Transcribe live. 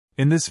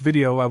In this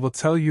video, I will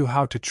tell you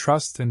how to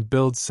trust and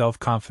build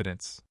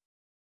self-confidence.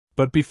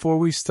 But before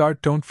we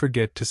start, don't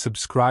forget to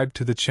subscribe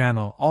to the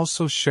channel,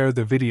 also share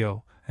the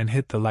video, and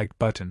hit the like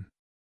button.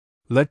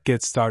 Let's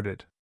get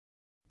started.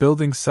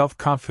 Building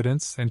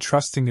self-confidence and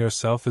trusting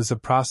yourself is a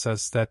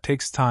process that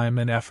takes time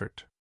and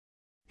effort.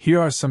 Here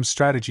are some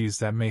strategies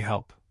that may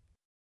help.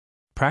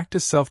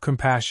 Practice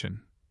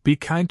self-compassion. Be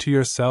kind to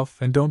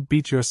yourself and don't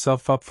beat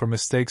yourself up for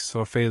mistakes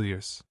or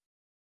failures.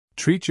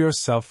 Treat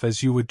yourself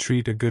as you would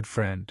treat a good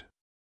friend.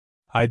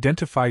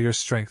 Identify your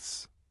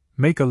strengths.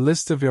 Make a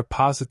list of your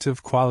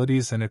positive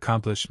qualities and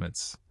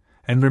accomplishments,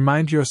 and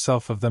remind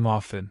yourself of them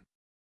often.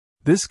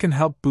 This can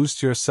help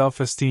boost your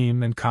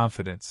self-esteem and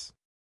confidence.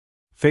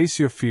 Face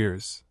your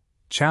fears.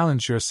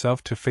 Challenge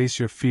yourself to face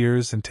your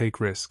fears and take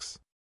risks.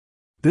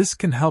 This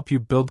can help you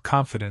build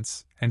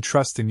confidence and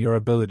trust in your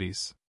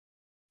abilities.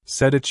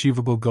 Set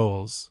achievable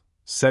goals.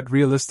 Set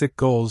realistic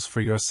goals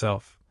for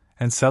yourself,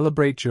 and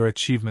celebrate your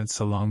achievements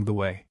along the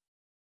way.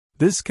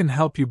 This can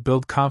help you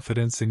build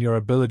confidence in your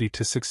ability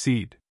to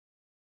succeed.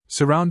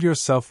 Surround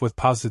yourself with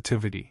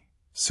positivity.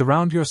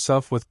 Surround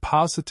yourself with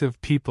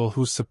positive people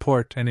who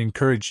support and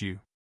encourage you.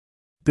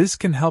 This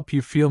can help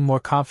you feel more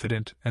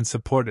confident and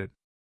supported.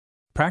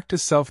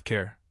 Practice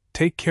self-care.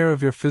 Take care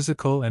of your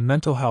physical and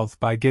mental health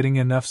by getting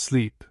enough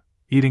sleep,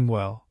 eating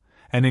well,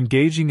 and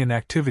engaging in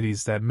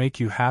activities that make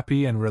you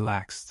happy and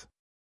relaxed.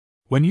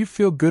 When you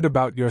feel good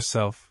about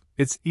yourself,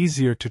 it's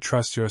easier to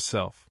trust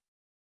yourself.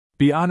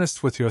 Be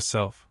honest with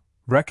yourself,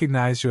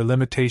 recognize your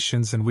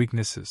limitations and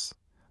weaknesses,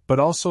 but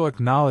also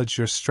acknowledge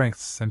your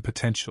strengths and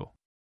potential.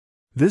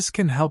 This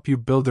can help you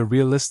build a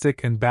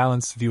realistic and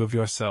balanced view of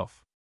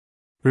yourself.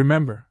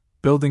 Remember,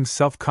 building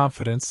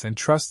self-confidence and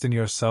trust in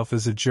yourself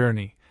is a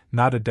journey,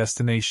 not a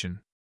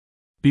destination.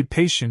 Be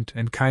patient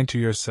and kind to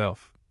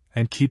yourself,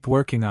 and keep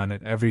working on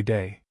it every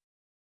day.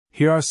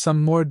 Here are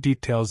some more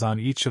details on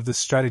each of the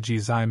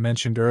strategies I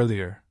mentioned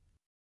earlier.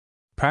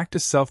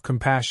 Practice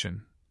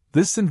self-compassion.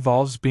 This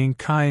involves being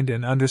kind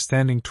and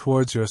understanding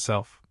towards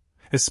yourself,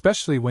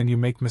 especially when you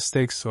make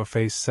mistakes or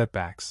face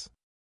setbacks.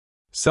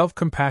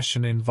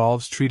 Self-compassion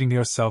involves treating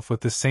yourself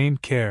with the same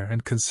care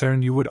and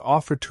concern you would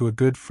offer to a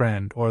good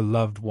friend or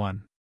loved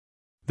one.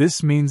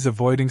 This means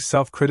avoiding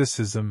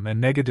self-criticism and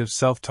negative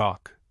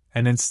self-talk,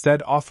 and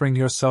instead offering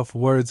yourself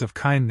words of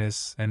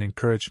kindness and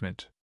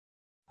encouragement.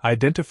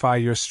 Identify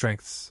your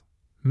strengths.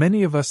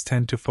 Many of us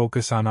tend to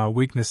focus on our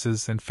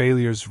weaknesses and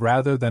failures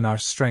rather than our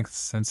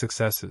strengths and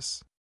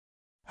successes.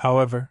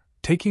 However,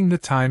 taking the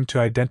time to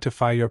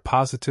identify your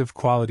positive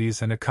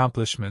qualities and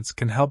accomplishments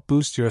can help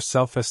boost your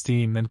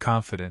self-esteem and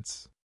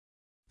confidence.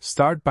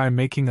 Start by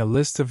making a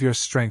list of your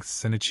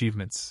strengths and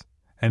achievements,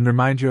 and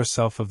remind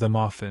yourself of them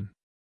often.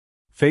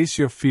 Face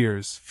your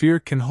fears. Fear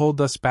can hold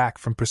us back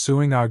from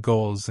pursuing our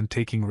goals and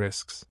taking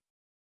risks.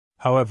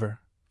 However,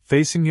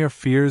 facing your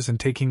fears and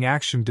taking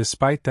action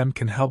despite them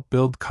can help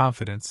build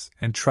confidence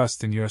and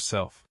trust in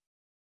yourself.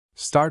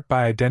 Start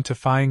by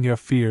identifying your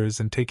fears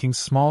and taking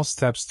small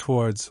steps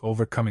towards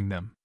overcoming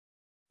them.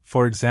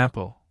 For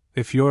example,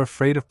 if you're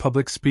afraid of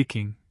public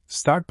speaking,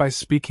 start by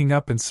speaking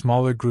up in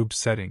smaller group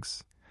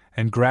settings,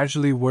 and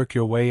gradually work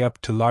your way up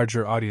to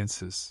larger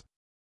audiences.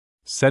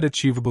 Set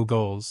achievable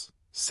goals.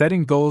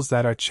 Setting goals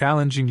that are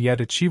challenging yet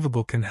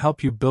achievable can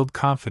help you build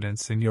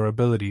confidence in your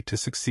ability to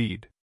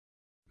succeed.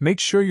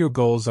 Make sure your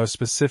goals are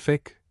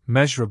specific,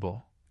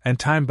 measurable, and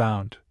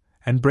time-bound,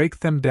 and break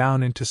them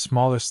down into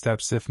smaller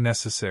steps if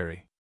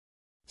necessary.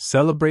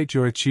 Celebrate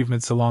your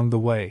achievements along the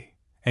way,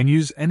 and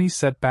use any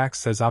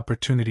setbacks as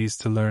opportunities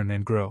to learn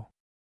and grow.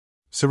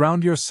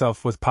 Surround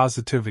yourself with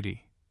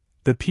positivity.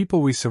 The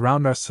people we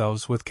surround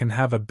ourselves with can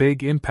have a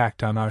big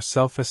impact on our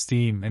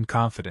self-esteem and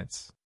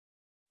confidence.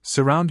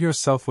 Surround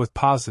yourself with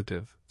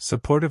positive,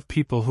 supportive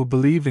people who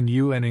believe in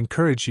you and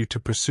encourage you to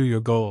pursue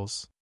your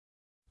goals.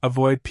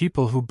 Avoid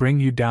people who bring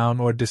you down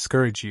or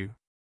discourage you.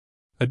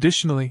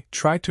 Additionally,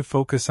 try to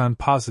focus on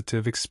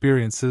positive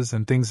experiences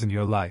and things in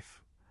your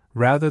life,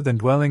 rather than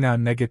dwelling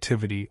on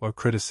negativity or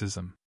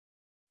criticism.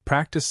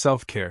 Practice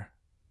self-care.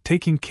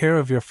 Taking care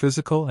of your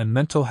physical and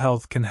mental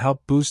health can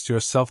help boost your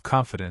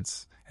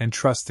self-confidence and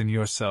trust in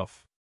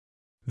yourself.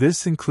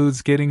 This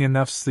includes getting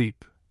enough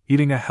sleep,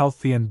 eating a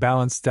healthy and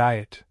balanced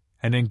diet,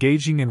 and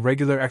engaging in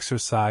regular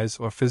exercise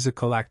or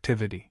physical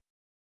activity.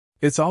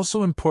 It's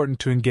also important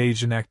to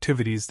engage in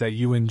activities that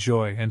you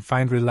enjoy and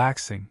find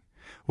relaxing,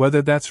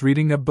 whether that's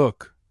reading a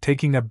book,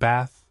 taking a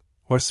bath,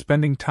 or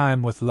spending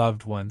time with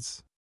loved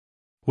ones.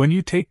 When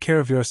you take care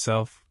of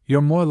yourself,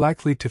 you're more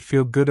likely to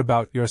feel good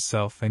about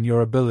yourself and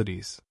your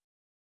abilities.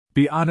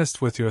 Be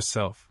honest with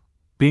yourself.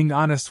 Being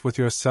honest with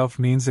yourself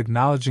means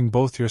acknowledging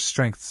both your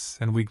strengths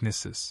and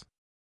weaknesses.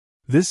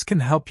 This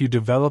can help you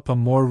develop a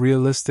more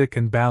realistic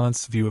and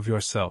balanced view of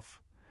yourself,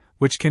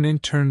 which can in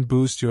turn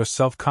boost your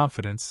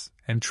self-confidence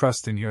and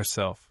trust in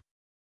yourself.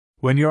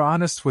 When you're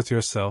honest with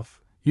yourself,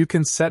 you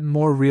can set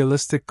more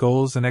realistic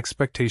goals and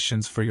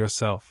expectations for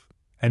yourself,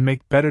 and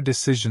make better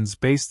decisions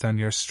based on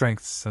your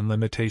strengths and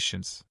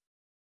limitations.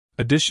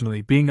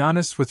 Additionally, being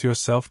honest with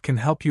yourself can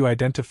help you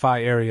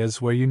identify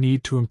areas where you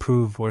need to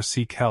improve or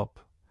seek help,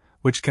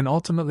 which can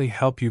ultimately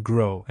help you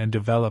grow and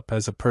develop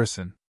as a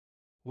person.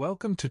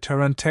 Welcome to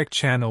Tarun Tech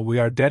Channel. We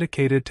are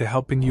dedicated to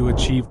helping you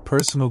achieve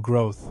personal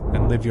growth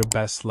and live your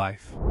best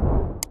life.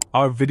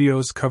 Our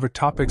videos cover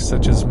topics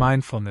such as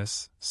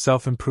mindfulness,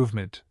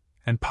 self-improvement,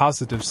 and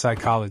positive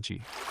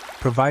psychology,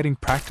 providing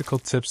practical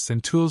tips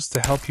and tools to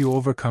help you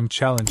overcome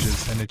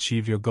challenges and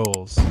achieve your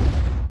goals.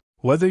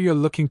 Whether you're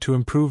looking to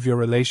improve your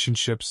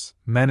relationships,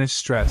 manage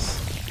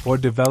stress, or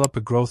develop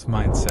a growth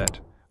mindset,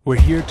 we're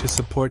here to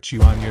support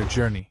you on your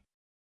journey.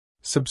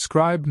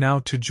 Subscribe now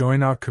to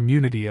join our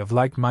community of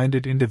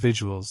like-minded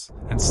individuals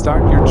and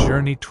start your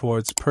journey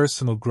towards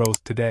personal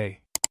growth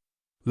today.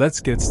 Let's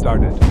get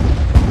started.